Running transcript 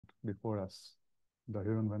before us, the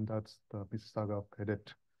Huron Wendat, the Mississauga of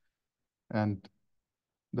Credit, and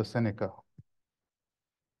the Seneca.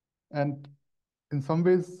 And in some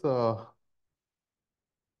ways,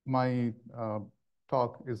 my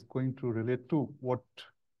talk is going to relate to what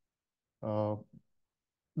uh,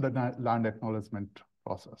 the land acknowledgement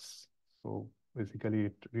process. So basically,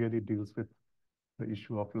 it really deals with the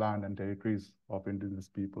issue of land and territories of indigenous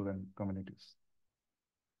people and communities.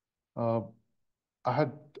 Uh, I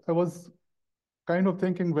was kind of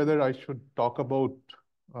thinking whether I should talk about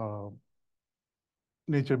uh,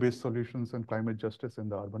 nature-based solutions and climate justice in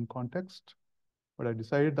the urban context, but I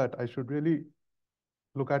decided that I should really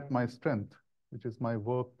look at my strength, which is my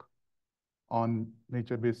work on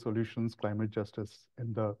nature-based solutions, climate justice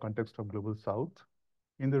in the context of Global South,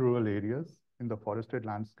 in the rural areas, in the forested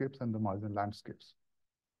landscapes and the marginal landscapes.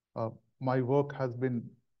 Uh, my work has been,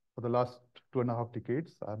 for the last 2.5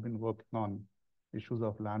 decades, I've been working on issues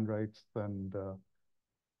of land rights and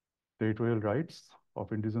territorial rights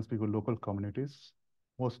of indigenous people, local communities.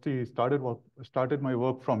 Mostly started my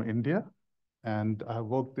work from India, and I have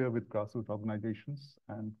worked there with grassroots organizations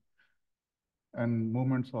and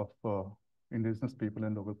movements of indigenous people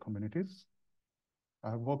and local communities.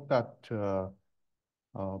 I have worked at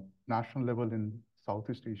national level in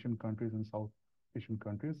Southeast Asian countries and South Asian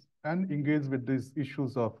countries, and engaged with these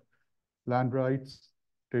issues of land rights,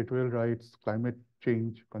 territorial rights, climate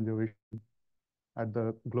change, conservation at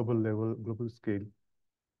the global level, global scale,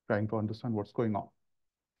 trying to understand what's going on.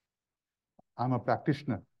 I'm a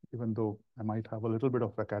practitioner, even though I might have a little bit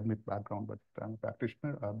of academic background, but I'm a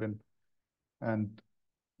practitioner. And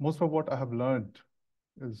most of what I have learned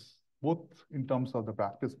is both in terms of the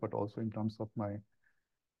practice, but also in terms of my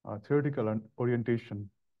theoretical orientation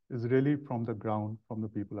is really from the ground, from the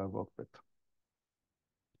people I work with.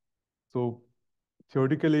 So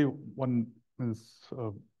theoretically, one is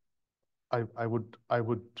I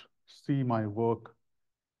would see my work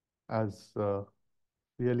as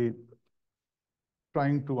really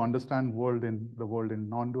trying to understand the world in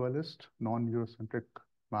non-dualist, non-Eurocentric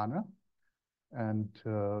manner, and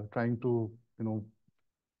trying to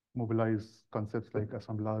mobilize concepts like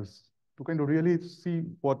assemblages to kind of really see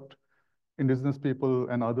what indigenous people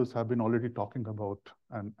and others have been already talking about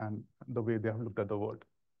and the way they have looked at the world.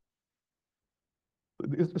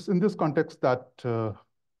 It's in this context that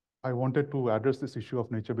I wanted to address this issue of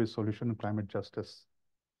nature-based solution and climate justice.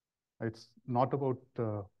 It's not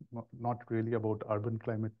really about urban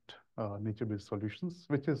climate nature-based solutions,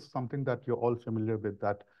 which is something that you're all familiar with,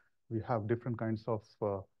 that we have different kinds of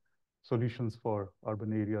solutions for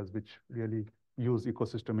urban areas, which really use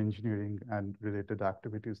ecosystem engineering and related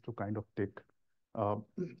activities to kind of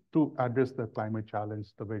to address the climate challenge,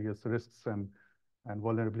 the various risks and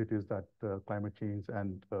vulnerabilities that climate change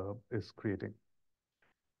is creating.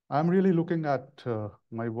 I'm really looking at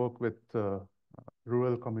my work with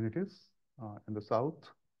rural communities in the South,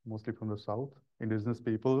 mostly from the South, indigenous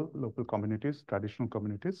people, local communities, traditional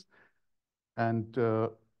communities. And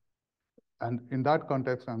in that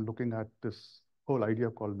context, I'm looking at this whole idea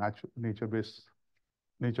called nature-based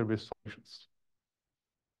solutions.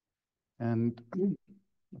 And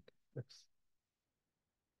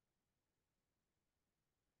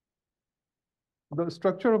the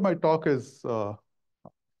structure of my talk is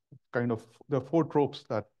kind of the 4 tropes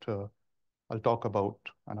that I'll talk about,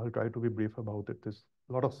 and I'll try to be brief about it. There's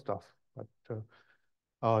a lot of stuff,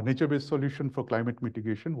 but nature-based solution for climate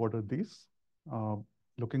mitigation, what are these?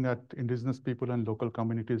 Looking at indigenous people and local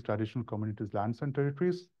communities, traditional communities, lands and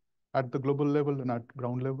territories at the global level and at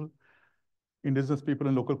ground level. Indigenous people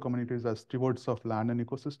and local communities as stewards of land and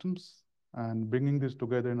ecosystems, and bringing this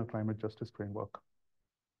together in a climate justice framework.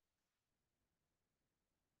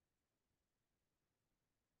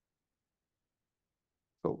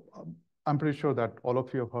 So I'm pretty sure that all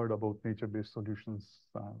of you have heard about nature-based solutions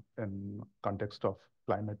in context of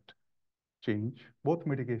climate change, both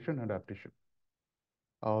mitigation and adaptation.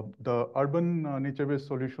 The urban nature-based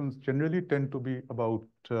solutions generally tend to be about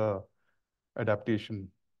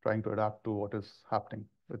adaptation, trying to adapt to what is happening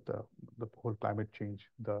with the whole climate change,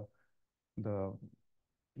 the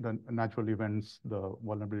natural events, the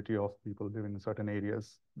vulnerability of people living in certain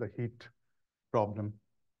areas, the heat problem.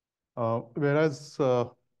 Whereas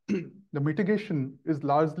the mitigation is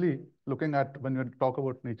largely looking at, when you talk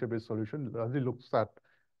about nature-based solution, largely looks at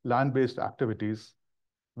land-based activities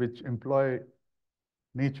which employ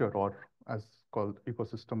nature, or as called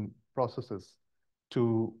ecosystem processes,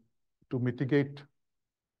 to mitigate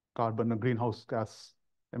carbon and greenhouse gas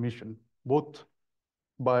emission, both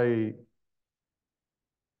by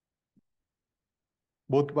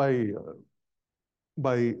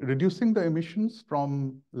by reducing the emissions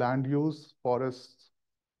from land use, forests,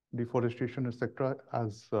 deforestation, etc.,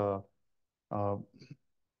 uh,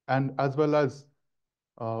 and as well as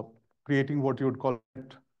uh, creating what you would call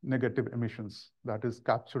net negative emissions, that is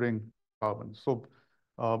capturing carbon. So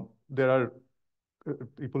there are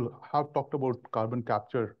people have talked about carbon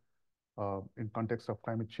capture in context of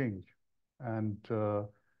climate change, and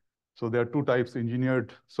so there are two types: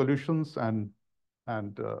 engineered solutions and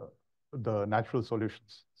the natural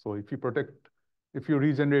solutions. So if you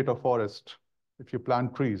regenerate a forest, if you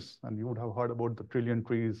plant trees, and you would have heard about the Trillion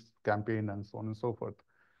Trees campaign and so on and so forth,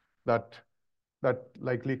 that that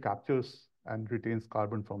likely captures and retains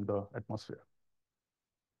carbon from the atmosphere.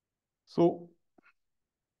 So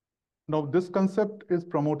now this concept is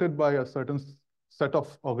promoted by a certain set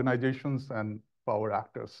of organizations and power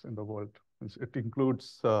actors in the world. It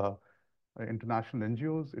includes international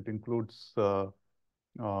NGOs, it includes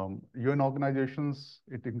UN organizations,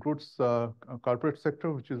 it includes corporate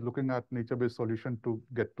sector, which is looking at nature-based solution to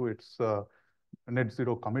get to its net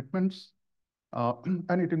zero commitments.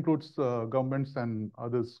 And it includes governments and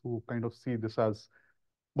others who kind of see this as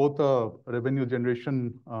both a revenue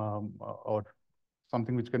generation or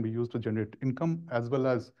something which can be used to generate income, as well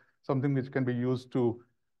as something which can be used to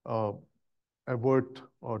uh, avert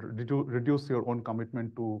or reduce your own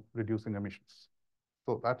commitment to reducing emissions.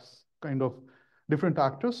 So that's kind of different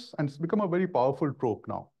actors, and it's become a very powerful trope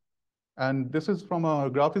now. And this is from a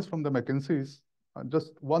graph is from the McKinsey's.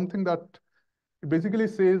 Just one thing that it basically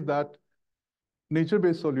says that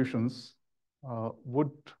nature-based solutions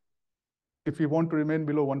would, if we want to remain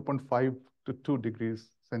below 1.5 to 2 degrees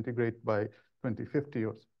centigrade by 2050,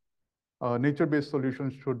 nature-based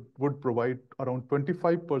solutions would provide around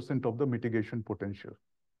 25% of the mitigation potential.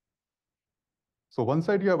 So one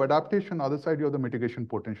side you have adaptation, other side you have the mitigation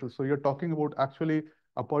potential. So you're talking about actually,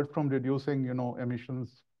 apart from reducing,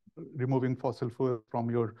 emissions, removing fossil fuel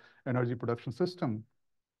from your energy production system,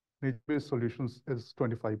 nature-based solutions is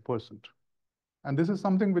 25%. And this is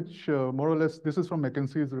something which more or less, this is from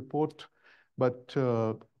McKinsey's report, but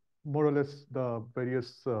more or less the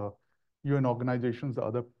various UN organizations, the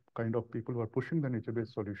other kind of people who are pushing the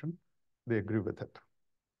nature-based solution, they agree with it.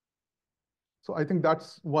 So I think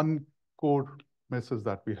that's one core message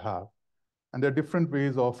that we have. And there are different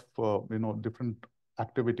ways of, different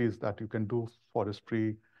activities that you can do: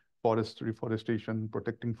 forestry, forest reforestation,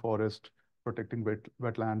 protecting forest, protecting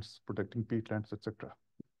wetlands, protecting peatlands, etc.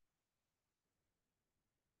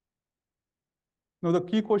 Now, the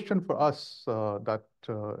key question for us that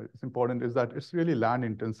is important is that it's really land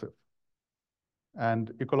intensive.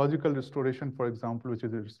 And ecological restoration, for example, which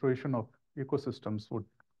is the restoration of ecosystems,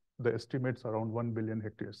 the estimates around 1 billion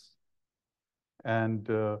hectares. And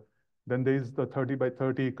then there is the 30 by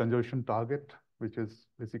 30 conservation target, which is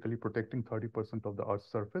basically protecting 30% of the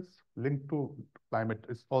Earth's surface, linked to climate.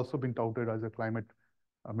 It's also been touted as a climate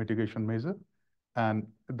mitigation measure. And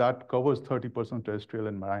that covers 30% terrestrial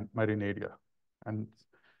and marine area. And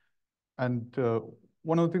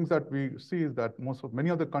one of the things that we see is that many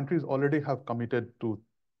of the countries already have committed to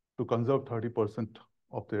conserve 30%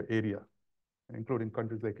 of their area, including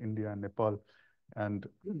countries like India and Nepal. And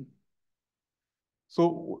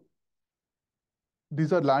so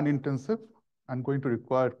these are land intensive and going to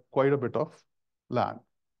require quite a bit of land.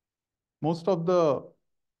 Most of the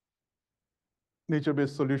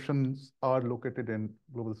nature-based solutions are located in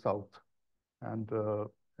global south. And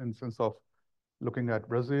in sense of looking at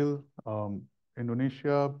Brazil,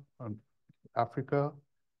 Indonesia, Africa,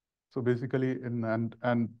 so basically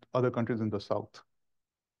and other countries in the south.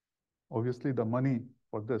 Obviously, the money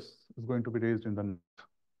for this is going to be raised in the north.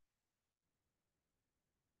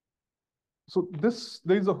 So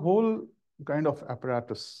there is a whole kind of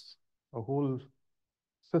apparatus, a whole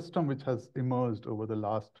system which has emerged over the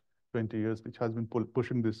last 20 years, which has been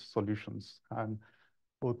pushing these solutions. And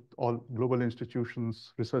both all global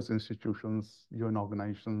institutions, research institutions, UN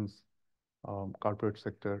organizations, corporate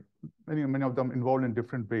sector, many of them involved in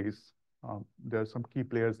different ways. There are some key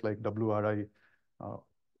players like WRI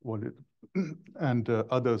and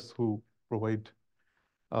others who provide,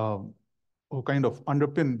 who kind of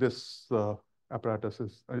underpin this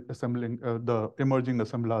apparatuses, assembling the emerging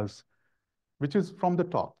assemblers, which is from the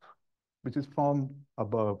top, which is from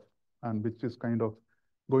above, and which is kind of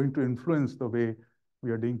going to influence the way we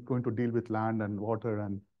are going to deal with land and water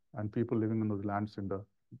and people living on those lands in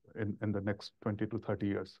the next 20 to 30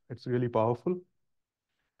 years. It's really powerful.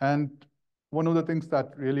 And one of the things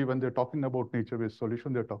that really, when they're talking about nature-based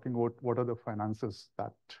solution, they're talking about what are the finances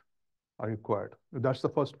that are required. That's the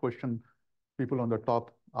first question people on the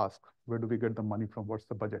top ask: where do we get the money from? What's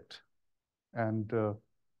the budget? And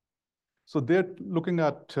So they're looking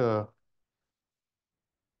at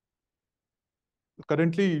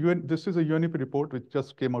currently, this is a UNEP report which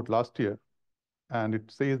just came out last year, and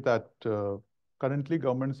it says that currently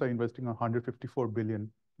governments are investing 154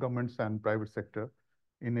 billion, governments and private sector,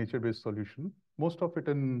 in nature-based solution. Most of it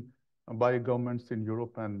by governments in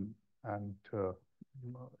Europe and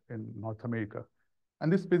in North America.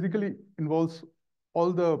 And this basically involves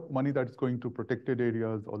all the money that's going to protected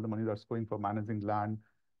areas, all the money that's going for managing land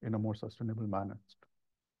in a more sustainable manner.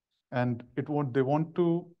 And they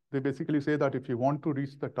basically say that if you want to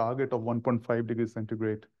reach the target of 1.5 degrees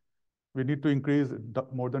centigrade, we need to increase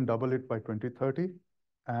more than double it by 2030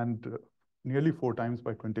 and nearly 4 times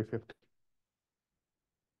by 2050.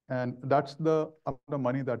 And that's the amount of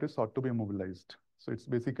money that is sought to be mobilized. So it's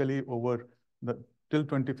basically till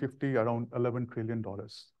 2050, around $11 trillion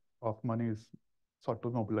of money is sought to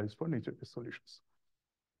mobilize for nature-based solutions.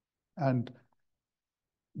 And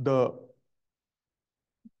the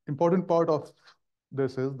important part of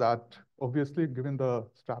this is that obviously, given the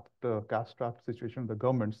cash-strapped situation of the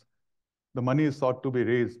governments, the money is sought to be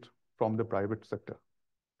raised from the private sector.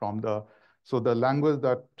 So the language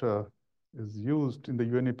that is used in the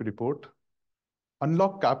UNEP report: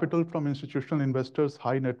 unlock capital from institutional investors,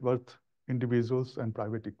 high net worth individuals, and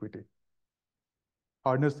private equity.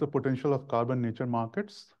 Harness the potential of carbon nature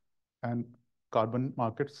markets and carbon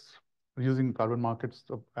markets, using carbon markets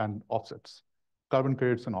and offsets, carbon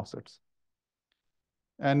credits and offsets.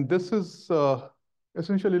 And this is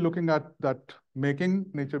essentially looking at that, making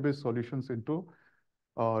nature-based solutions into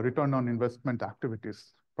return on investment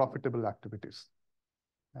activities, profitable activities.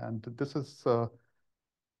 And this is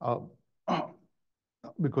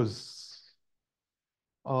because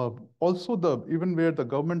also even where the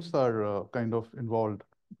governments are kind of involved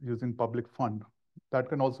using public fund, that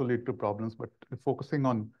can also lead to problems. But focusing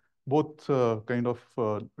on both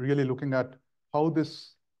really looking at how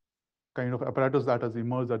this kind of apparatus that has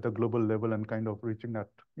emerged at the global level and kind of reaching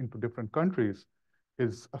into different countries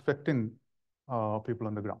is affecting people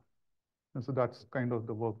on the ground. And so that's kind of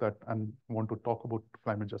the work that I want to talk about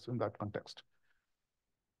climate justice in that context.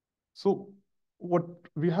 So what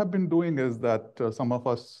we have been doing is that some of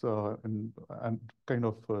us looking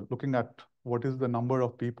at what is the number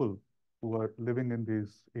of people who are living in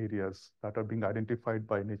these areas that are being identified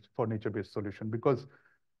for nature-based solution. Because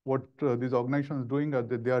what these organizations are doing is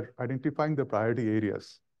that they are identifying the priority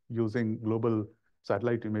areas using global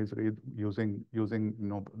satellite imagery, using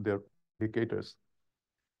their indicators.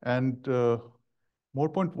 And more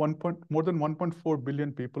than 1.4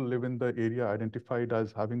 billion people live in the area identified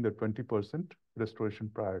as having the 20% restoration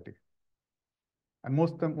priority. And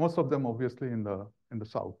most of them obviously in the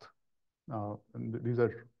south. And these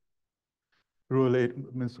are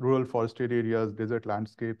rural forested areas, desert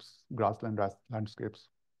landscapes, grassland landscapes.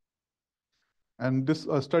 And this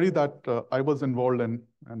study that I was involved in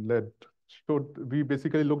and led we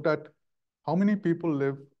basically looked at how many people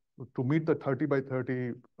live to meet the 30 by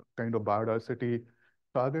 30 kind of biodiversity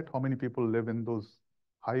target, how many people live in those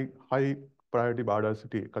high priority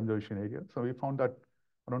biodiversity conservation areas. So we found that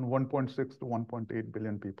around 1.6 to 1.8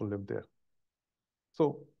 billion people live there.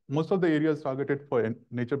 So most of the areas targeted for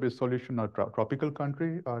nature-based solution are tropical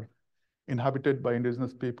country, are inhabited by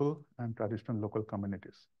indigenous people and traditional local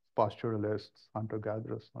communities, pastoralists,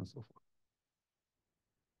 hunter-gatherers, and so forth.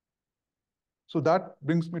 So that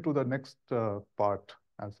brings me to the next part,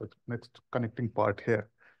 as the next connecting part here.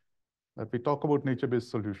 That we talk about nature-based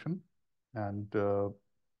solution and the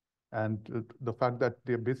fact that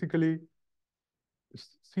they're basically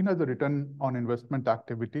seen as a return on investment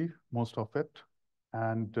activity, most of it.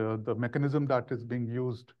 And the mechanism that is being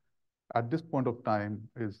used at this point of time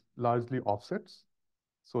is largely offsets.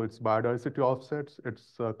 So it's biodiversity offsets,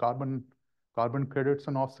 it's carbon credits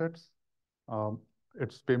and offsets,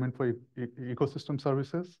 it's payment for ecosystem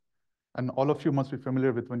services. And all of you must be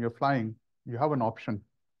familiar with when you're flying, you have an option.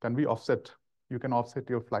 Can we offset? You can offset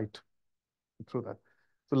your flight through that.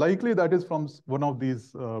 So likely that is from one of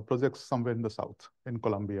these projects somewhere in the south, in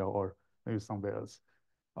Colombia or maybe somewhere else.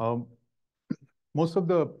 Most of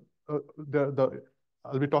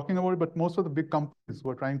I'll be talking about it, but most of the big companies who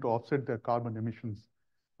are trying to offset their carbon emissions,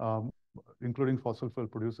 including fossil fuel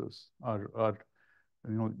producers, are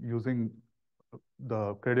using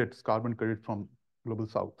the carbon credit from global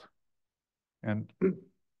south, and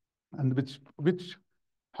which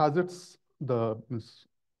has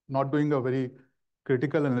not doing a very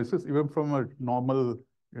critical analysis, even from a normal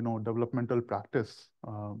developmental practice,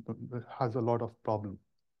 has a lot of problem.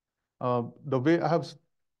 The way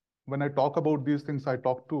when I talk about these things, I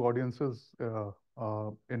talk to audiences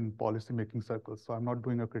in policy making circles. So I'm not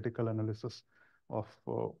doing a critical analysis of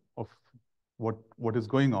what is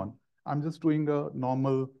going on. I'm just doing a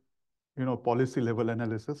normal, policy level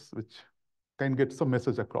analysis, which can get some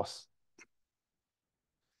message across.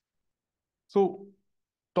 So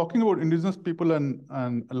talking about indigenous people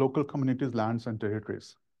and local communities, lands and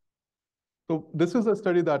territories. So this is a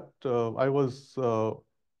study that I was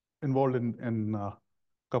involved in a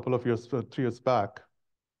couple of years, 3 years back.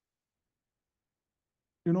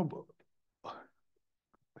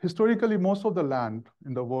 Historically, most of the land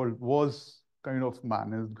in the world was kind of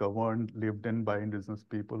managed, governed, lived in by indigenous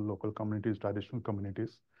people, local communities, traditional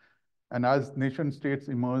communities. And as nation states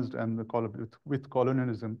emerged and with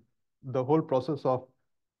colonialism, the whole process of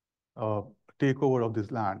takeover of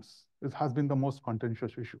these lands has been the most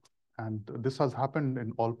contentious issue. And this has happened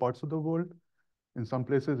in all parts of the world. In some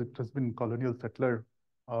places, it has been colonial settler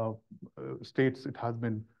states. It has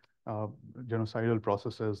been genocidal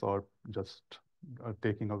processes or just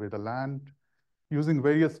taking away the land using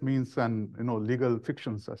various means and legal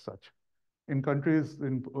fictions as such. In countries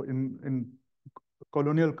in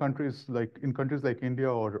colonial countries like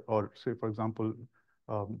India or say for example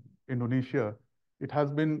Indonesia, it has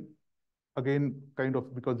been again kind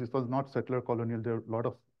of because this was not settler colonial. There are a lot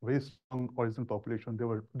of very strong original population. There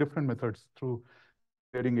were different methods through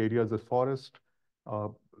declaring areas as forest, uh,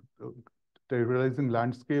 terrorizing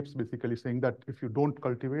landscapes, basically saying that if you don't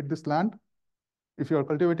cultivate this land, if you are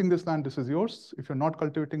cultivating this land, this is yours. If you're not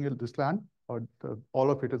cultivating this land,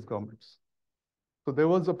 all of it is government's. So there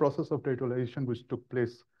was a process of territorialization which took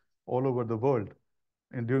place all over the world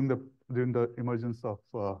and during the emergence of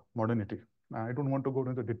modernity. I don't want to go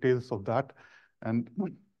into the details of that,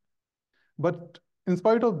 but in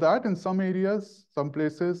spite of that, in some areas, some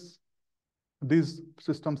places, these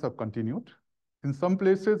systems have continued. In some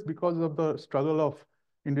places, because of the struggle of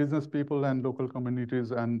indigenous people and local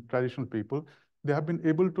communities and traditional people, they have been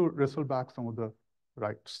able to wrestle back some of the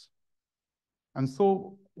rights. And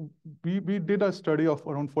so we did a study of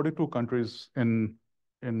around 42 countries in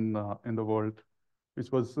the world,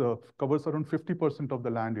 which was covers around 50% of the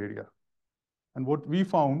land area. And what we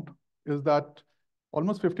found is that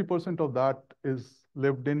almost 50% of that is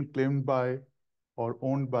lived in, claimed by, or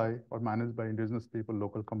owned by, or managed by indigenous people,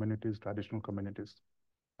 local communities, traditional communities.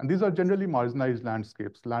 And these are generally marginalized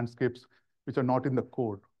landscapes which are not in the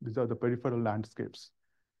core. These are the peripheral landscapes,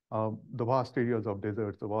 the vast areas of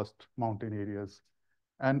deserts, the vast mountain areas.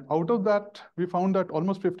 And out of that, we found that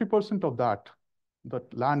almost 50% of that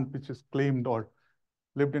land which is claimed or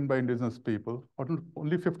lived in by indigenous people,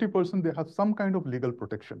 only 50% they have some kind of legal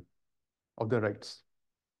protection of their rights.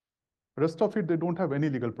 The rest of it, they don't have any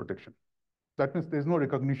legal protection. That means there's no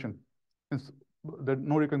recognition. There's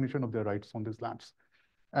no recognition of their rights on these lands.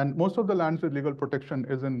 And most of the lands with legal protection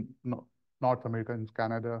is in North America, in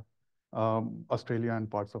Canada, Australia,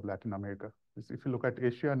 and parts of Latin America. If you look at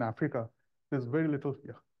Asia and Africa, there's very little.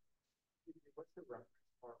 Yeah. What's the reference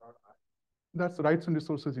for RI? That's Rights and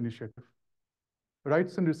Resources Initiative.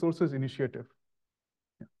 Rights and Resources Initiative.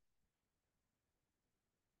 Yeah.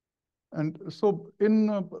 And so in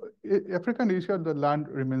Africa and Asia, the land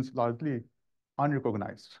remains largely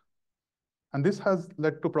unrecognized. And this has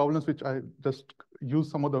led to problems which I just use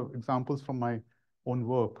some of the examples from my own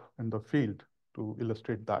work in the field to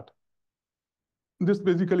illustrate that. This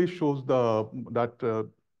basically shows that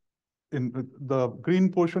in the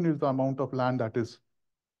green portion is the amount of land that is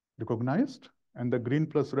recognized, and the green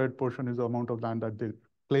plus red portion is the amount of land that they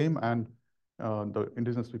claim and the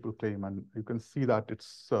indigenous people claim. And you can see that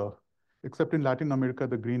it's, except in Latin America,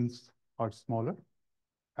 the greens are smaller.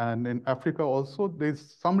 And in Africa also,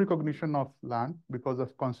 there's some recognition of land because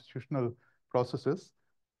of constitutional processes,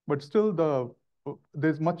 but still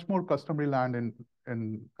there's much more customary land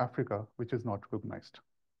in Africa, which is not recognized.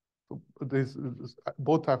 So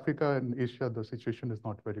both Africa and Asia, the situation is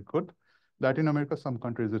not very good. Latin America, some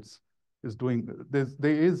countries,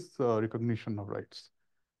 there is recognition of rights.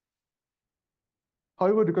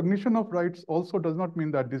 However, recognition of rights also does not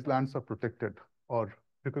mean that these lands are protected or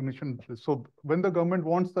recognition. So when the government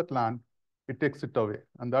wants that land, it takes it away.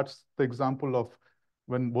 And that's the example of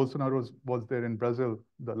when Bolsonaro was there in Brazil,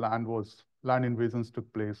 the land invasions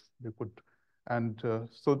took place.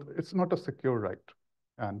 So it's not a secure right.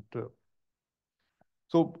 And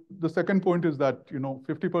so the second point is that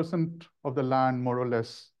 50% of the land, more or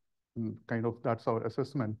less, kind of that's our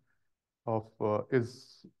assessment of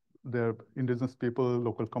is their indigenous people,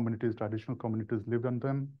 local communities, traditional communities live on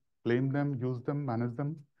them, claim them, use them, manage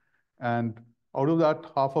them. And out of that,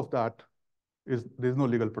 half of that there's no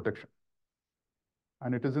legal protection.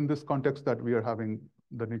 And it is in this context that we are having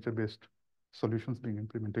the nature-based solutions being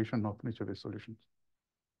implementation of nature-based solutions.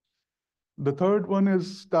 The third one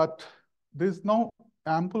is that there's now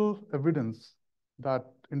ample evidence that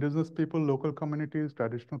indigenous people, local communities,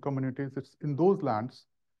 traditional communities, it's in those lands,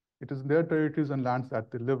 it is in their territories and lands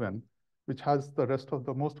that they live in, which has the rest of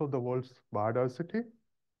the most of the world's biodiversity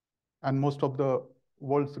and most of the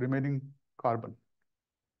world's remaining carbon.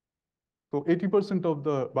 So 80% of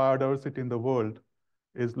the biodiversity in the world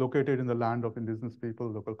is located in the land of indigenous people,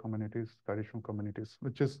 local communities, traditional communities,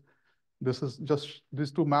 which is, this is just,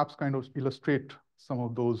 these two maps kind of illustrate some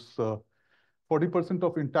of those. 40%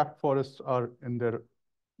 of intact forests are in their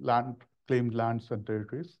land, claimed lands and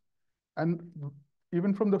territories. And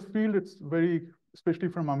even from the field, it's very, especially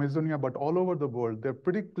from Amazonia, but all over the world, there are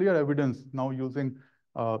pretty clear evidence now using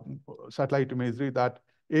uh, satellite imagery that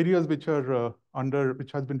areas which are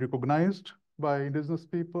which has been recognized by indigenous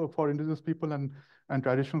people, for indigenous people and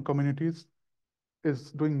traditional communities,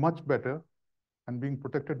 is doing much better and being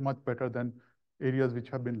protected much better than areas which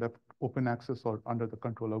have been left open access or under the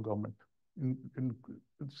control of government. In,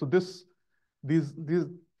 so these,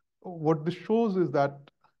 what this shows is that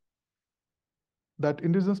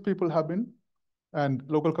indigenous people have been, and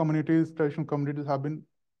local communities, traditional communities have been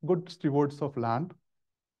good stewards of land,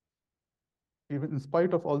 even in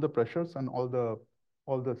spite of all the pressures and all the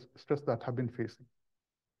stress that have been facing.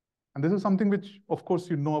 And this is something which, of course,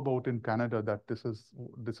 you know about in Canada, that this is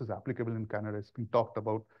applicable in Canada. It's been talked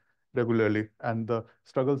about regularly, and the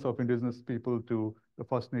struggles of indigenous people to the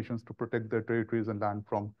First Nations to protect their territories and land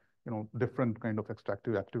from different kind of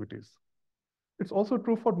extractive activities. It's also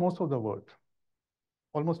true for most of the world.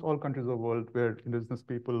 Almost all countries of the world where indigenous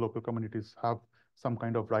people, local communities have some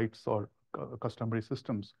kind of rights or customary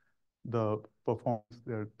systems, the performance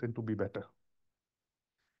there tend to be better.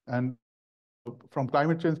 And from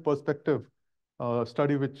climate change perspective, a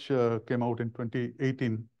study which came out in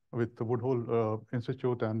 2018 with the Woodhull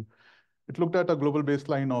Institute, and it looked at a global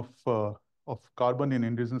baseline of carbon in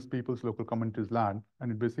indigenous peoples, local communities' land,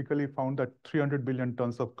 and it basically found that 300 billion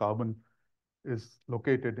tons of carbon is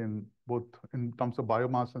located in both in terms of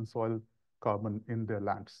biomass and soil carbon in their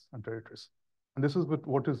lands and territories. And this is with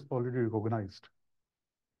what is already recognized.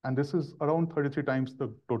 And this is around 33 times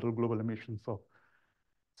the total global emissions.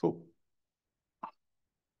 So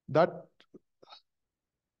that,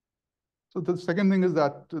 so the second thing is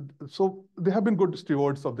that, so they have been good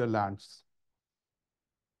stewards of their lands.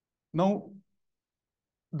 Now,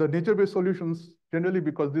 the nature-based solutions, generally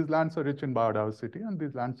because these lands are rich in biodiversity and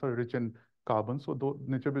these lands are rich in carbon, so the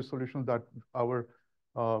nature-based solutions that our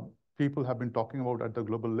people have been talking about at the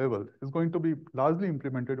global level is going to be largely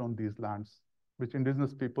implemented on these lands, which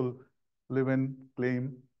indigenous people live in,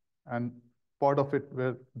 claim, and part of it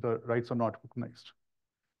where the rights are not recognized.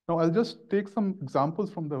 Now, I'll just take some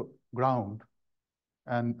examples from the ground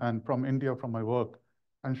and from India, from my work,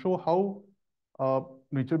 and show how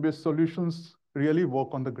nature-based solutions really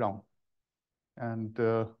work on the ground. And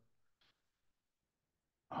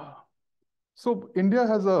so India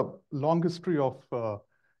has a long history of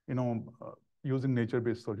using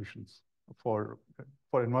nature-based solutions for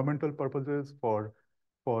environmental purposes, for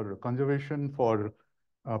conservation, for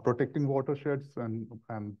protecting watersheds, and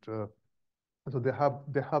so they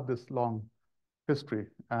have this long history,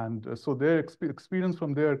 and so their experience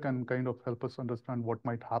from there can kind of help us understand what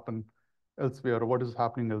might happen elsewhere or what is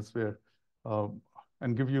happening elsewhere,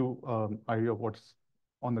 and give you an idea of what's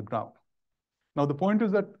on the ground. Now, the point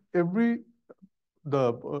is that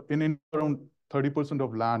in India, around 30%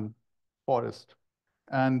 of land forest,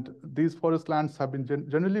 and these forest lands have been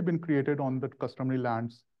generally been created on the customary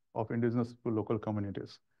lands of indigenous local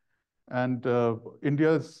communities. And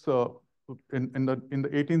India's in the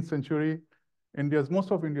 18th century,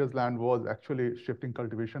 most of India's land was actually shifting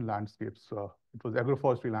cultivation landscapes. It was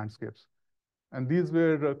agroforestry landscapes, and these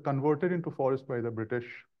were converted into forest by the British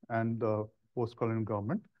and the post-colonial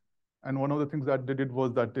government. And one of the things that they did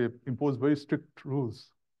was that they imposed very strict rules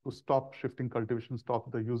to stop shifting cultivation,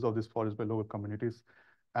 stop the use of this forest by local communities,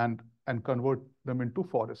 and convert them into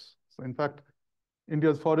forests. So in fact,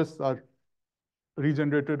 India's forests are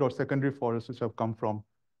regenerated or secondary forests which have come from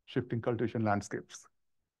shifting cultivation landscapes.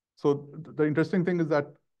 So the interesting thing is that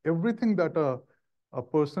everything that a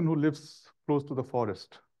person who lives close to the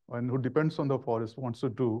forest and who depends on the forest wants to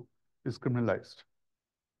do is criminalized.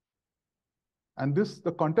 And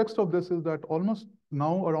the context of this is that almost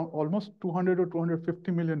 200 or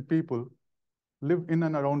 250 million people live in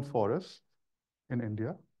and around forests in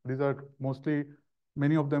India. These are mostly,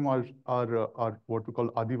 many of them are what we call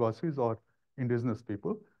Adivasis or indigenous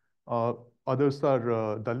people. Others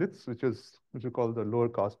are Dalits, which we call the lower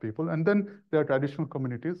caste people. And then there are traditional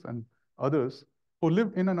communities and others who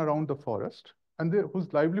live in and around the forest, and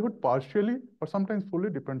whose livelihood partially or sometimes fully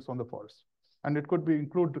depends on the forest. And it could be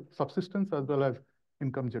include subsistence as well as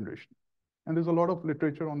income generation. And there's a lot of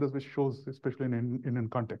literature on this which shows, especially in Indian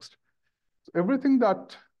context. So everything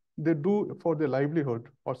that they do for their livelihood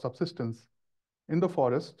or subsistence in the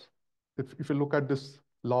forest, if you look at this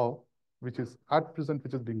law, which is at present,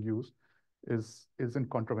 which is being used, is in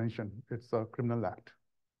contravention. It's a criminal act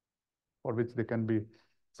for which they can be.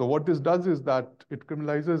 So what this does is that it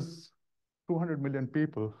criminalizes 200 million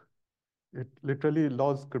people. It literally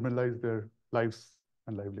laws criminalize their lives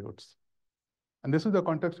and livelihoods. And this is the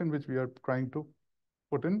context in which we are trying to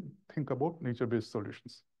think about nature-based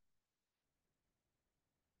solutions.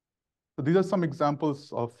 So these are some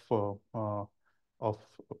examples of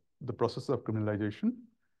the process of criminalization.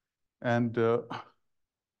 And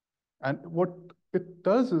what it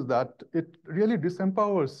does is that it really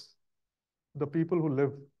disempowers the people who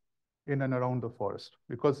live in and around the forest,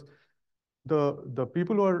 because the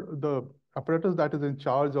people who are the apparatus that is in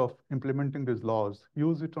charge of implementing these laws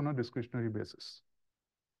use it on a discretionary basis.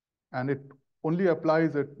 And it only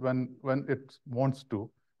applies it when it wants to,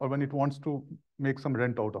 or when it wants to make some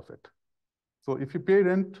rent out of it. So if you pay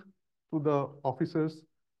rent to the officers,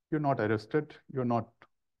 you're not arrested, you're not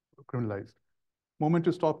criminalized. Moment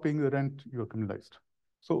you stop paying the rent, you're criminalized.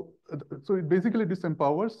 So it basically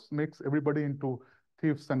disempowers, makes everybody into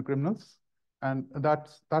thieves and criminals. And that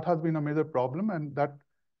has been a major problem. And that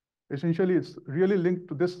essentially is really linked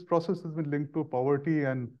to, this process has been linked to poverty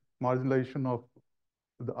and marginalization of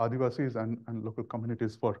the Adivasis and local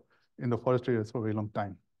communities in the forest areas for a very long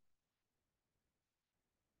time.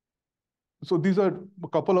 So these are a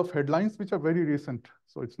couple of headlines which are very recent.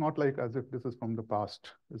 So it's not like as if this is from the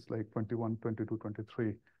past. It's like 21, 22,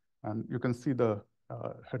 23. And you can see the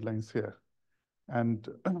headlines here. And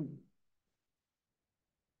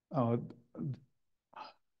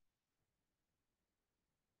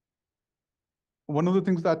one of the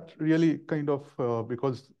things that really kind of,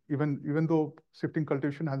 because even though shifting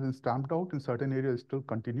cultivation has been stamped out in certain areas, it still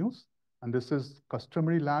continues. And this is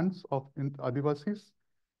customary lands of Adivasis.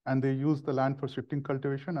 And they use the land for shifting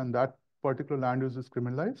cultivation, and that particular land use is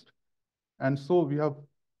criminalized. And so we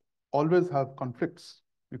always have conflicts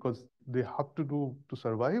because they have to do to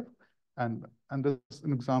survive. And this is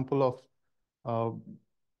an example of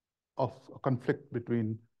a conflict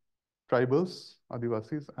between tribals,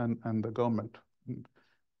 Adivasis, and the government.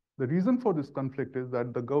 The reason for this conflict is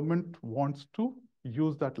that the government wants to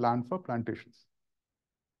use that land for plantations,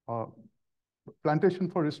 plantation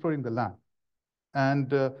for restoring the land. And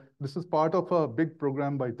this is part of a big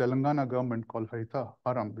program by Telangana government called Haritha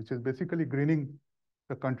Haram, which is basically greening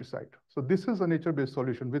the countryside. So this is a nature-based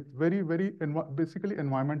solution with very, basically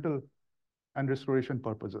environmental and restoration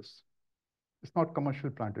purposes. It's not commercial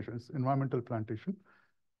plantation, it's environmental plantation,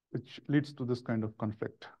 which leads to this kind of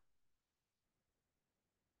conflict.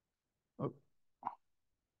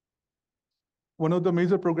 One of the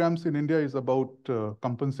major programs in India is about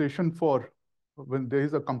compensation for, when there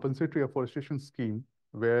is a compensatory afforestation scheme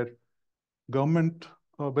where government,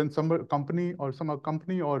 when some company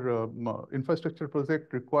or infrastructure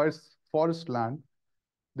project requires forest land,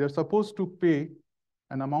 they're supposed to pay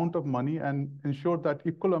an amount of money and ensure that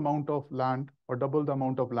equal amount of land or double the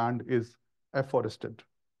amount of land is afforested.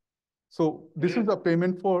 So this is a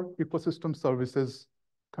payment for ecosystem services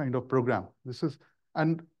kind of program.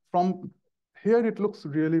 And from here it looks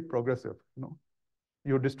really progressive.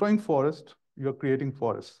 You're destroying forest, you're creating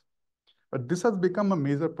forests. But this has become a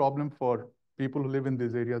major problem for people who live in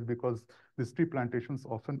these areas because these tree plantations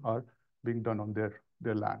often are being done on their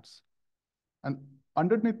lands. And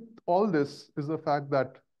underneath all this is the fact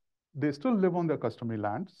that they still live on their customary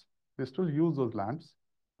lands. They still use those lands,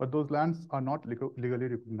 but those lands are not legally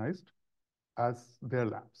recognized as their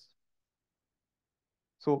lands.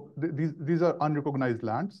 So these are unrecognized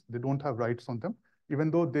lands. They don't have rights on them,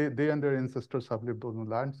 even though they and their ancestors have lived on those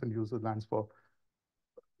lands and used those lands for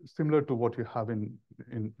similar to what you have in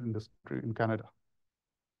this country, in Canada.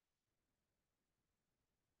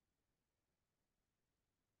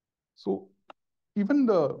 So even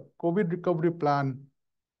the COVID recovery plan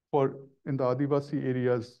in the Adivasi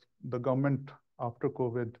areas, the government after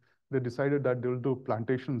COVID, they decided that they will do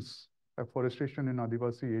plantations, afforestation in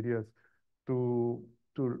Adivasi areas to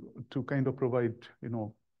kind of provide,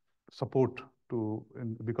 support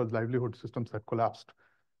because livelihood systems had collapsed.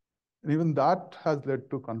 And even that has led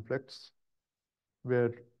to conflicts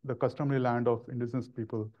where the customary land of indigenous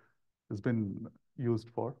people has been used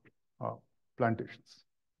for plantations.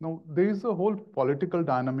 Now, there is a whole political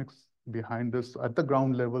dynamics behind this at the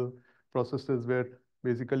ground level processes where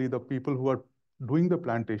basically the people who are doing the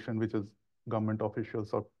plantation, which is government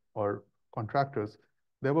officials or contractors,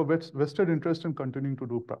 They have a vested interest in continuing to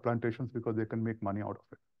do plantations because they can make money out of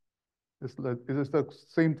it. It is the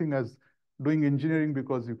same thing as doing engineering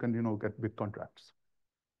because you can, get big contracts.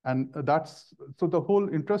 And so the whole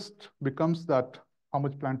interest becomes that how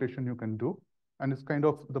much plantation you can do. And it's kind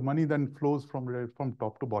of the money then flows from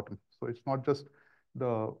top to bottom. So it's not just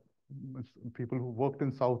the people who worked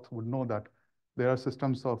in South would know that there are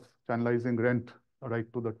systems of channelizing rent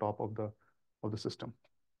right to the top of the system.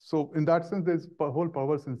 So in that sense, there's a whole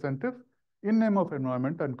perverse incentive in name of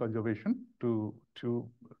environment and conservation to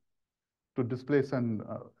displace and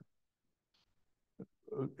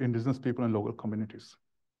indigenous people and local communities.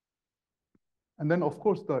 And then, of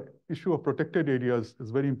course, the issue of protected areas is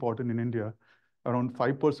very important in India. Around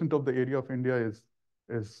 5% of the area of India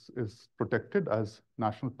is protected as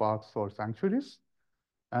national parks or sanctuaries.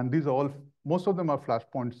 And these are most of them are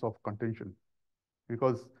flashpoints of contention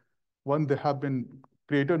because one, they have been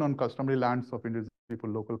created on customary lands of indigenous people,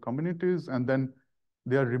 local communities, and then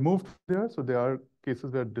they are removed there. So there are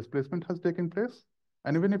cases where displacement has taken place.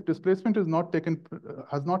 And even if displacement has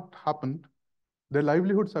not happened, their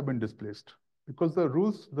livelihoods have been displaced because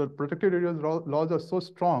the protected areas laws are so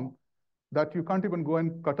strong that you can't even go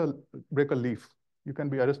and break a leaf. You can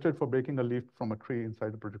be arrested for breaking a leaf from a tree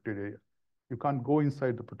inside the protected area. You can't go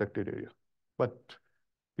inside the protected area. But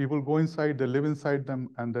people go inside, they live inside them,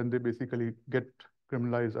 and then they basically get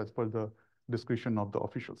criminalized as per the discretion of the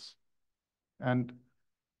officials. And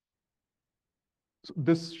so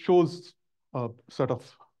this shows a sort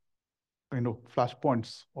of,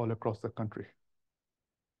 flashpoints all across the country.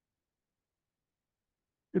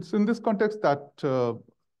 It's in this context that,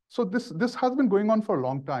 so this has been going on for a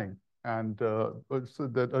long time. And so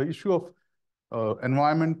the issue of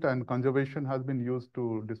environment and conservation has been used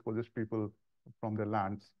to dispossess people from their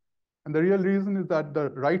lands. And the real reason is that the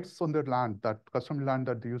rights on their land, that customary land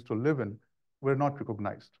that they used to live in, were not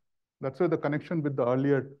recognized. That's where the connection with the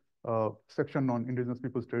earlier section on indigenous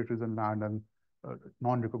peoples' territories and land and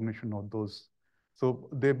non-recognition of those. So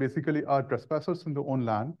they basically are trespassers in their own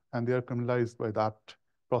land, and they are criminalized by that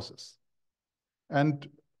process. And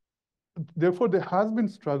therefore, there have been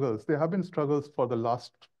struggles for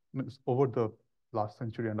over the last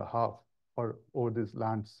century and a half, or over these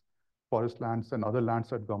lands, forest lands and other lands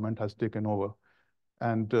that government has taken over.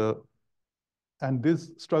 And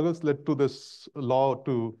these struggles led to this law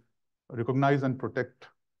to recognize and protect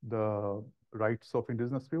the rights of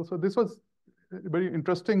indigenous people. So this was a very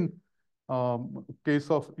interesting case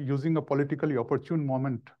of using a politically opportune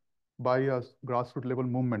moment by a grassroots level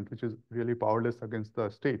movement, which is really powerless against the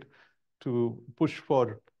state, to push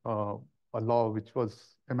for a law which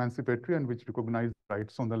was emancipatory and which recognized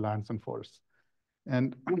rights on the lands and forests,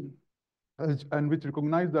 and which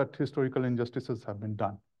recognized that historical injustices have been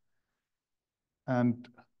done. And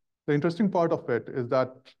the interesting part of it is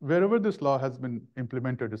that wherever this law has been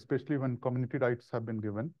implemented, especially when community rights have been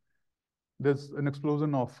given, there's an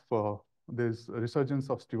explosion of, there's a resurgence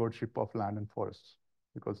of stewardship of land and forests,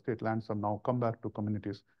 because state lands have now come back to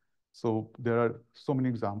communities. So there are so many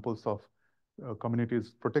examples of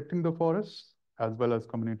communities protecting the forests, as well as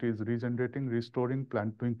communities regenerating, restoring,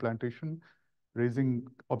 doing plantation,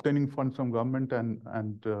 obtaining funds from government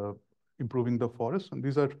and improving the forest. And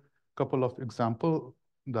these are a couple of examples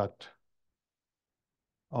that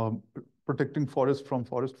protecting forests from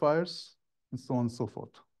forest fires, and so on and so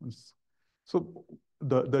forth. So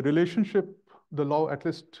the relationship, the law at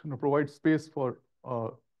least provides space for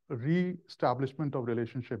re-establishment of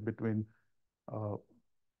relationship between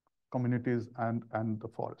communities and the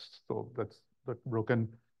forests. So that's that broken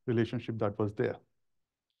relationship that was there.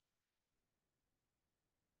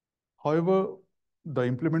 However, the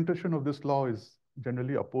implementation of this law is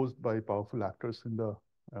generally opposed by powerful actors in the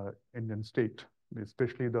Indian state,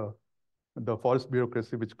 especially the forest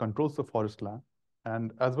bureaucracy, which controls the forest land,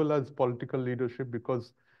 and as well as political leadership,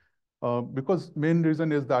 because main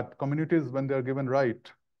reason is that communities, when they are given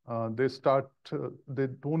right, they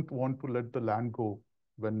don't want to let the land go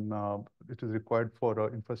when it is required for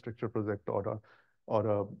an infrastructure project or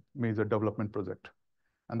a major development project.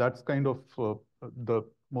 And that's kind of the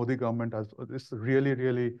Modi government is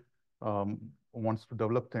really wants to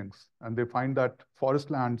develop things. And they find that forest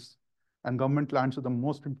lands and government lands are the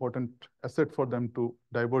most important asset for them to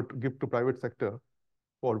give to private sector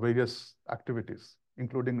for various activities,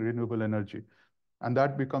 including renewable energy. And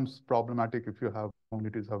that becomes problematic if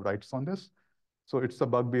communities have rights on this. So it's a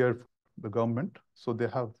bugbear for the government. So they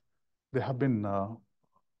have been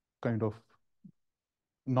kind of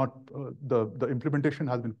not, the implementation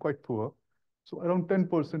has been quite poor. So around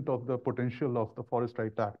 10% of the potential of the Forest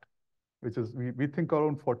Right Act, which is, we think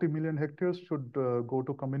around 40 million hectares should go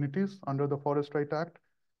to communities under the Forest Right Act.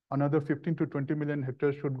 another 15 to 20 million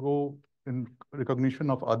hectares should go in recognition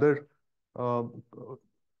of other uh,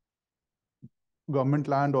 government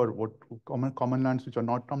land or what common lands which are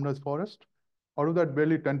not termed as forest. Out of that,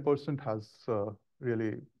 barely 10% has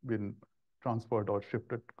really been transferred or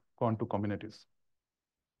shifted, gone to communities.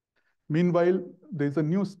 Meanwhile, there's a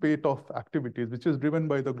new spate of activities which is driven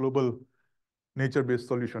by the global nature-based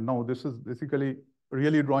solution. Now, this is basically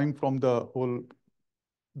really drawing from the whole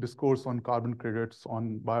discourse on carbon credits,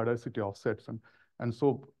 on biodiversity offsets, and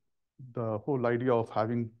so the whole idea of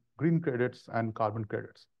having green credits and carbon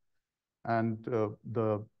credits. And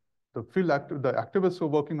the activists who are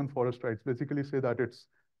working on forest rights basically say that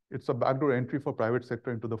it's a backdoor entry for private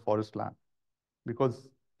sector into the forest land, because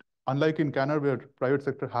unlike in Canada where private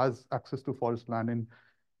sector has access to forest land,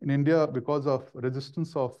 in India, because of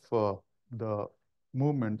resistance of the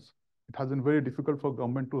movements, it has been very difficult for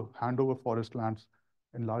government to hand over forest lands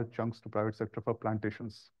in large chunks to private sector for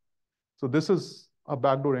plantations. So this is a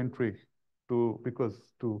backdoor entry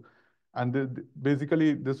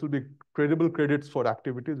basically this will be credible credits for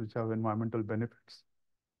activities which have environmental benefits,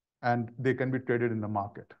 and they can be traded in the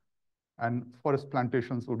market. And forest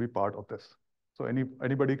plantations will be part of this. So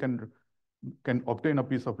anybody can obtain a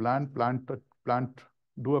piece of land,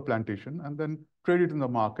 do a plantation, and then trade it in the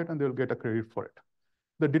market, and they'll get a credit for it.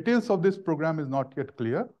 The details of this program is not yet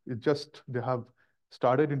clear. It's just they have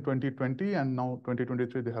started in 2020, and now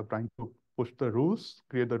 2023 they have trying to push the rules,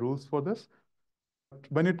 create the rules for this.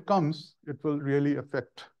 When it comes, it will really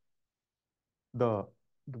affect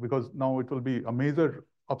because now it will be a major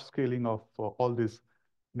upscaling of all these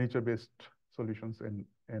nature-based solutions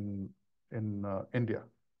in India.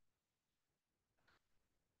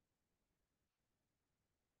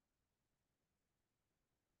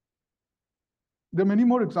 There are many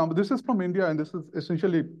more examples. This is from India, and this is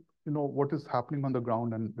essentially what is happening on the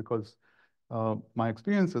ground, and because my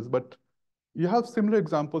experiences. But you have similar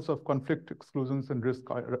examples of conflict exclusions and risk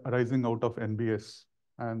arising out of NBS.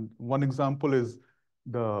 And one example is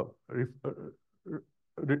the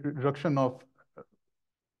reduction of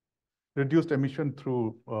reduced emission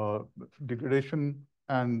through degradation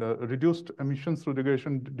and reduced emissions through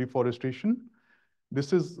degradation deforestation.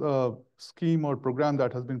 This is a scheme or program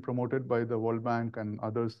that has been promoted by the World Bank and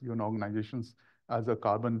others, organizations as a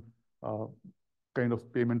carbon kind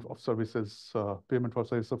of payment for services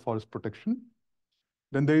of forest protection.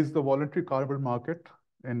 Then there is the voluntary carbon market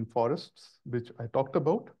in forests, which I talked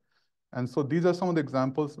about. And so these are some of the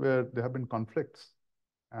examples where there have been conflicts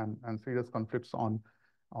and serious conflicts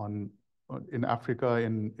in Africa,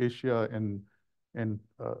 in Asia, in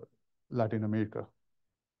Latin America.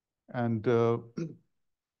 And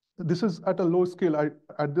this is at a low scale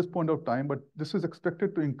at this point of time, but this is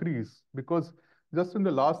expected to increase because just in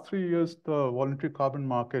the last 3 years, the voluntary carbon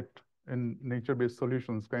market in nature-based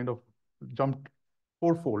solutions kind of jumped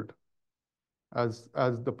fourfold as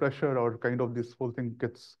the pressure or kind of this whole thing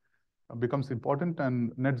becomes important,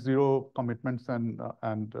 and net zero commitments and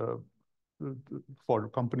for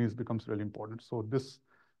companies becomes really important. So this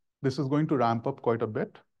is going to ramp up quite a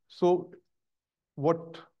bit. So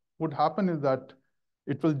what would happen is that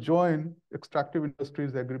it will join extractive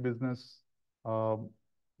industries, agribusiness,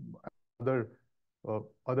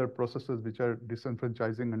 other processes which are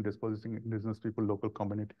disenfranchising and dispossessing indigenous people, local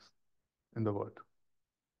communities in the world.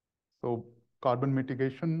 So carbon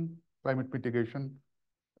mitigation, climate mitigation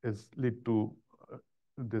lead to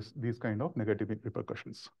these kind of negative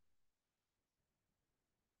repercussions.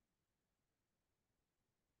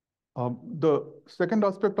 The second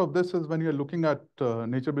aspect of this is when you're looking at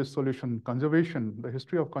nature-based solution conservation. The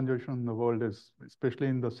history of conservation in the world is, especially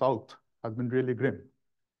in the South, has been really grim.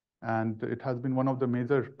 And it has been one of the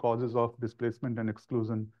major causes of displacement and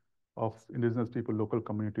exclusion of indigenous people, local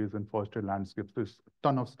communities, and forested landscapes. There's a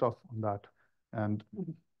ton of stuff on that. And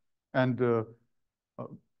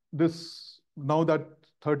this, now that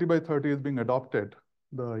 30 by 30 is being adopted,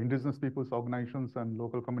 the indigenous peoples organizations and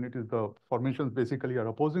local communities, the formations basically are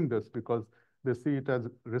opposing this because they see it as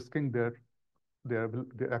risking their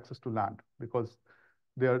access to land, because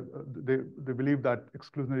they believe that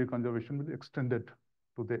exclusionary conservation will be extended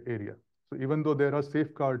to the area. So even though there are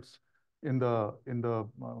safeguards in the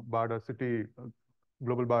biodiversity,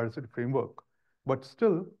 global biodiversity framework, but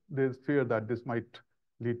still there's fear that this might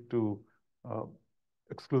lead to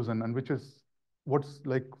exclusion, and which is what's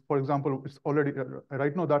like, for example, it's already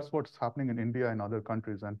right now that's what's happening in India and other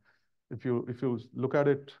countries. And if you look at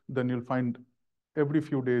it, then you'll find every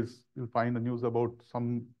few days you'll find the news about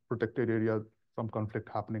some protected area, some conflict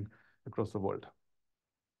happening across the world.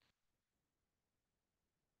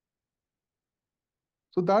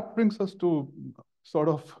 So that brings us to sort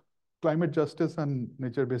of climate justice and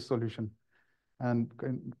nature-based solution, and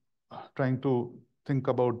trying to think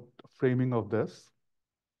about framing of this.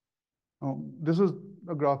 This is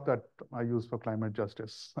a graph that I use for climate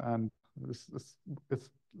justice, and this is it's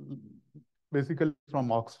basically from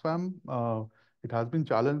Oxfam. It has been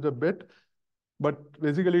challenged a bit, but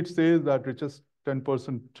basically it says that richest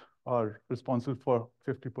 10% are responsible for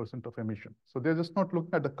 50% of emission. So they're just not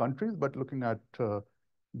looking at the countries, but looking at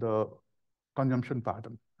the consumption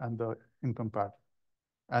pattern and the income pattern.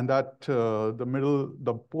 And that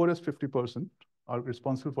the poorest 50% are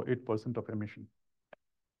responsible for 8% of emission.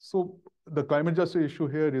 So the climate justice issue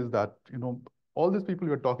here is that, all these people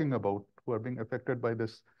you're talking about who are being affected by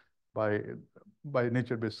this, by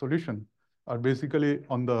nature-based solution, are basically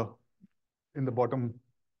in the bottom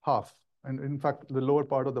half, and in fact, the lower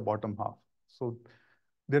part of the bottom half. So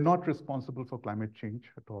they're not responsible for climate change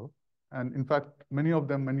at all. And in fact, many of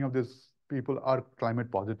these people are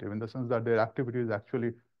climate positive in the sense that their activities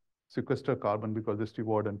actually sequester carbon because they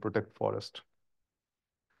steward and protect forest.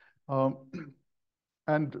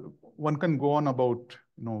 And one can go on about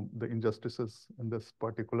the injustices in this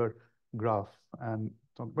particular graph,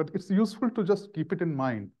 but it's useful to just keep it in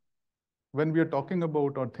mind when we are talking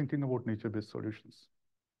about or thinking about nature-based solutions.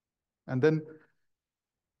 And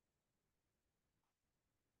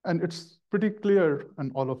it's pretty clear,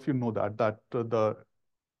 and all of you know that the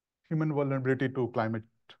human vulnerability to climate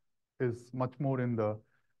is much more in the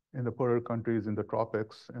poorer countries, in the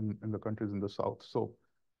tropics, in the countries in the south. So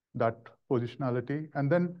that positionality,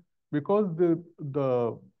 and then because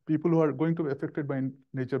the people who are going to be affected by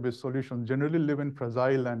nature-based solutions generally live in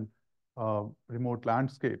fragile and remote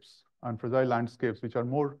landscapes, and fragile landscapes which are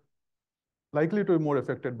more likely to be more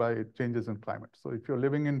affected by changes in climate. So if you're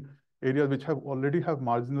living in areas which already have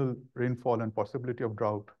marginal rainfall and possibility of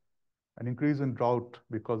drought, an increase in drought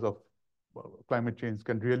because of climate change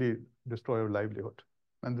can really destroy your livelihood.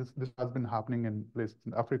 And this has been happening in places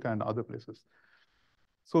in Africa and other places.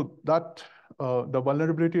 So that the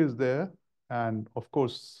vulnerability is there, and of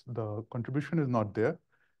course the contribution is not there.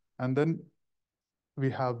 And then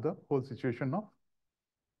we have the whole situation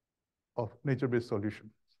of nature-based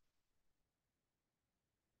solutions.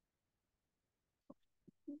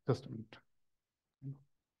 Just a minute.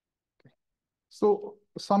 Okay. So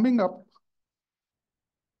summing up,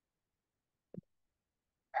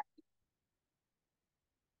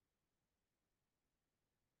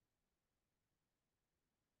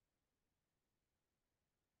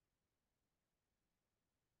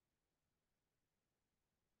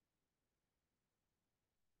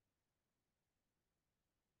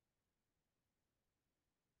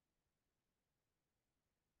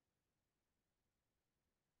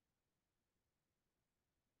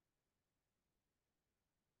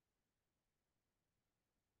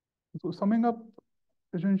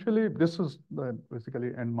 essentially, this is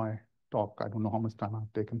basically end my talk. I don't know how much time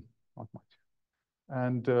I've taken, not much.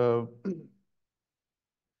 And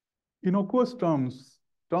innocuous terms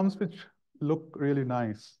which look really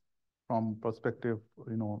nice from perspective,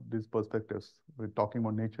 these perspectives, we're talking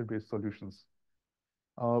about nature-based solutions,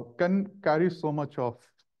 can carry so much of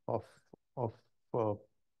of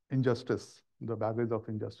injustice, the baggage of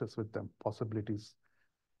injustice with them, possibilities,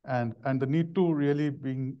 and the need to really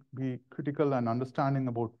be critical and understanding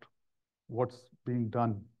about what's being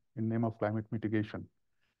done in name of climate mitigation,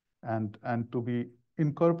 and to be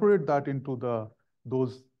incorporate that into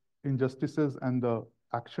those injustices and the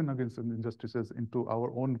action against injustices into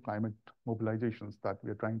our own climate mobilizations that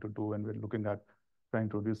we are trying to do, and we're looking at trying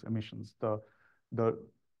to reduce emissions. The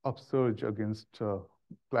upsurge against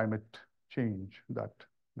climate change that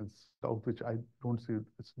is of which I don't see,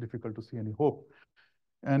 it's difficult to see any hope.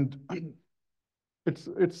 And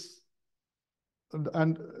it's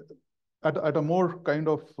and at a more kind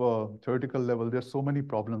of theoretical level, there's so many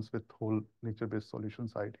problems with whole nature-based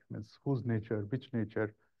solutions idea. Means whose nature, which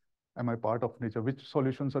nature, am I part of nature, which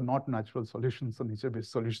solutions are not natural solutions or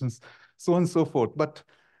nature-based solutions, so on and so forth. But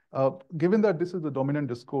given that this is the dominant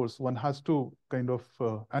discourse, one has to kind of,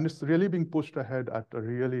 and it's really being pushed ahead at a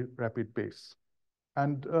really rapid pace.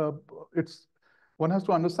 And one has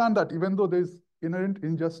to understand that even though there's inherent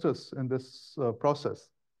injustice in this process,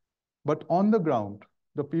 but on the ground,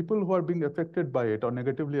 the people who are being affected by it or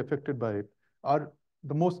negatively affected by it are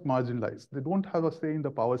the most marginalized. They don't have a say in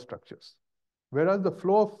the power structures. Whereas the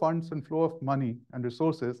flow of funds and flow of money and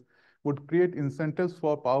resources would create incentives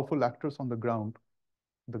for powerful actors on the ground,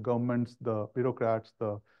 the governments, the bureaucrats,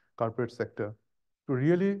 the corporate sector, to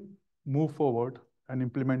really move forward and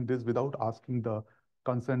implement this without asking the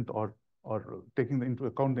consent or taking into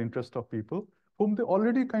account the interest of people whom they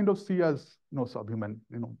already kind of see as subhuman,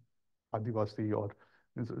 Adivasi or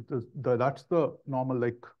That's the normal,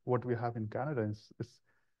 like what we have in Canada. It's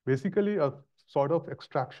basically a sort of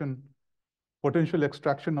extraction, potential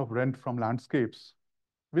extraction of rent from landscapes,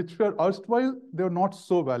 which were erstwhile, they were not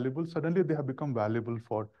so valuable. Suddenly they have become valuable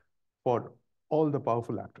for all the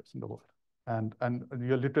powerful actors in the world. And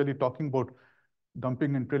you're literally talking about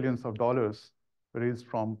dumping in trillions of dollars raised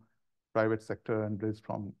from private sector and raised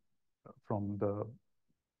from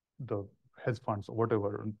the hedge funds or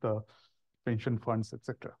whatever, the pension funds,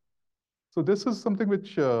 etc. So this is something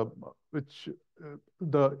which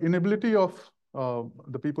the inability of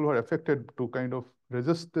the people who are affected to kind of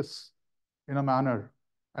resist this in a manner,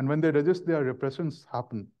 and when they resist, their repressions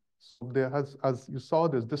happen. So there has, as you saw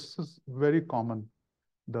this is very common,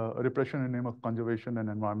 the repression in the name of conservation and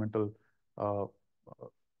environmental uh,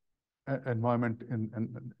 environment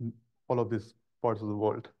in all of these parts of the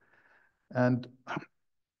world. And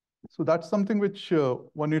so that's something which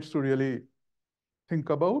one needs to really think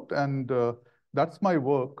about, and that's my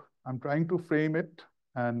work. I'm trying to frame it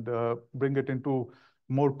and bring it into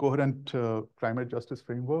more coherent climate justice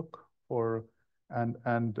framework for and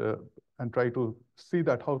try to see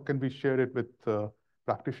that how can we share it with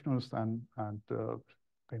practitioners and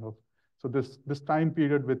kind of, so this time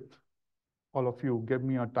period with all of you gave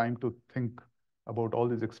me a time to think about all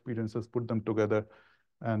these experiences, put them together,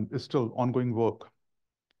 and it's still ongoing work.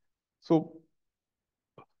 So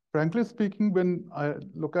frankly speaking, when I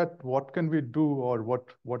look at what can we do or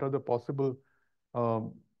what are the possible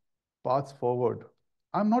um, paths forward,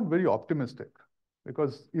 I'm not very optimistic,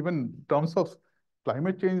 because even in terms of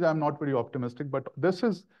climate change, I'm not very optimistic. But this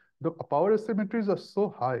is, the power asymmetries are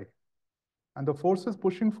so high, and the forces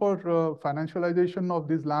pushing for financialization of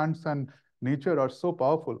these lands and nature are so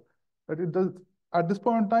powerful that it does, at this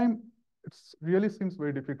point in time, it really seems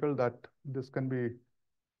very difficult that this can be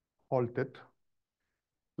halted.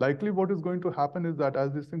 Likely what is going to happen is that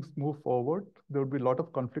as these things move forward, there will be a lot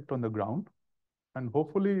of conflict on the ground. And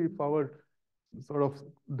hopefully, if our sort of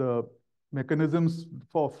the mechanisms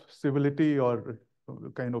for civility or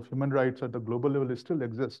kind of human rights at the global level still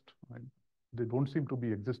exist, right? They don't seem to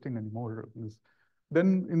be existing anymore.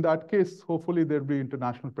 Then in that case, hopefully there'll be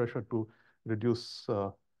international pressure to reduce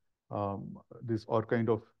this or kind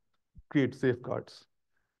of create safeguards.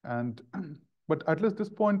 And but at least this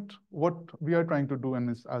point, what we are trying to do, and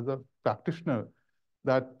is as a practitioner,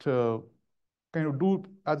 that kind of do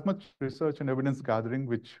as much research and evidence gathering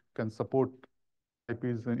which can support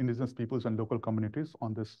IPs and indigenous peoples and local communities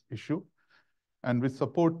on this issue, and which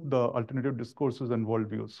support the alternative discourses and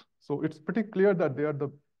worldviews. So it's pretty clear that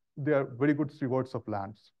they are very good stewards of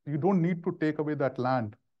lands. You don't need to take away that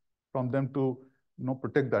land from them to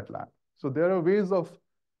protect that land. So there are ways of,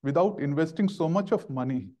 without investing so much of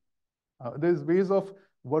money, there's ways of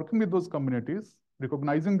working with those communities,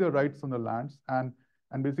 recognizing their rights on the lands, and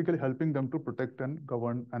basically helping them to protect and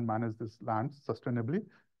govern and manage this land sustainably,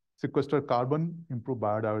 sequester carbon, improve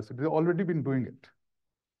biodiversity. They've already been doing it.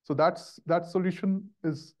 So that solution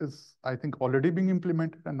is I think already being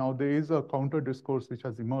implemented, and now there is a counter discourse which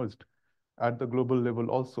has emerged at the global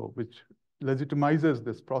level also, which legitimizes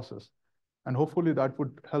this process, and hopefully that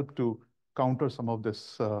would help to counter some of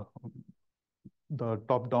this the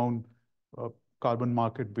top-down carbon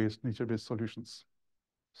market-based, nature-based solutions.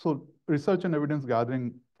 So research and evidence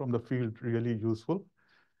gathering from the field really useful,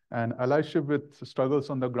 and allyship with struggles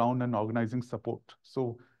on the ground and organizing support.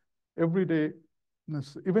 So every day,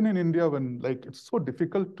 even in India, when like it's so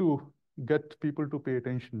difficult to get people to pay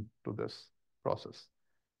attention to this process,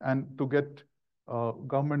 and to get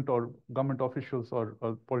government or government officials or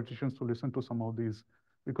politicians to listen to some of these,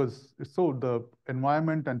 because it's so, the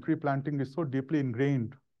environment and tree planting is so deeply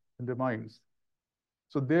ingrained in their minds.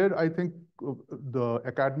 So there, I think the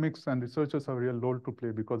academics and researchers have a real role to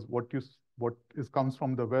play, because what comes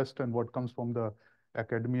from the West and what comes from the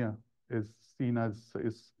academia is seen as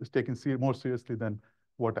is taken more seriously than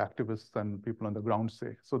what activists and people on the ground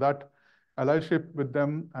say. So that allyship with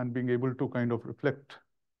them and being able to kind of reflect,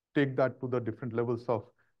 take that to the different levels of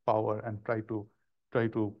power and try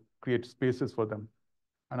to create spaces for them.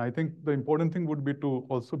 And I think the important thing would be to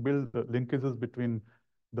also build the linkages between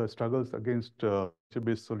the struggles against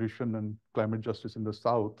nature-based solution and climate justice in the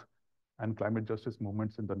South and climate justice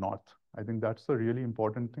movements in the North. I think that's a really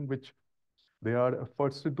important thing, which there are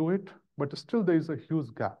efforts to do it, but still there is a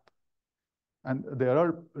huge gap. And there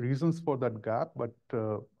are reasons for that gap, but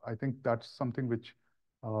I think that's something which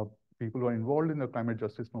people who are involved in the climate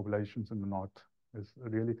justice mobilizations in the North is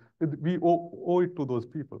really, we owe it to those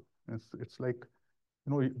people. It's like,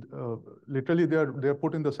 literally they're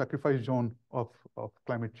put in the sacrifice zone of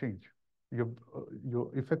climate change. You're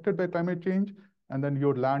affected by climate change, and then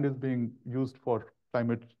your land is being used for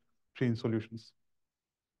climate change solutions.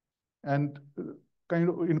 And kind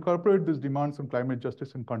of incorporate these demands on climate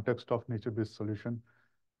justice in context of nature-based solution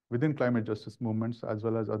within climate justice movements as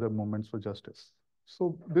well as other movements for justice.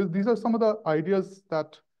 So these are some of the ideas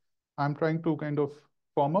that I'm trying to kind of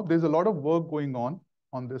form up. There's a lot of work going on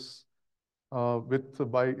this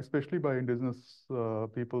especially by indigenous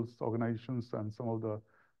peoples organizations and some of the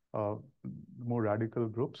more radical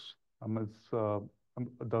groups.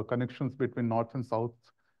 The connections between North and South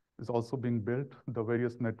is also being built. The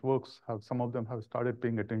various networks some of them have started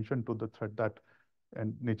paying attention to the threat that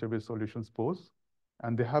nature-based solutions pose.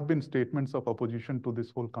 And there have been statements of opposition to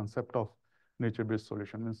this whole concept of nature-based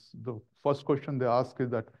solution. The first question they ask is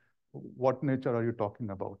that, what nature are you talking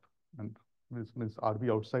about? And means are we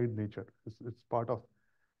outside nature? It's part of,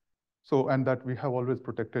 so, and that we have always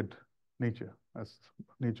protected nature as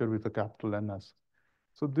nature with a capital N as.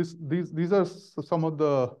 So these are some of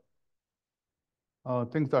the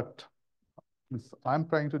things that I'm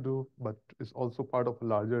trying to do, but it's also part of a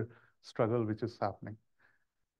larger struggle which is happening.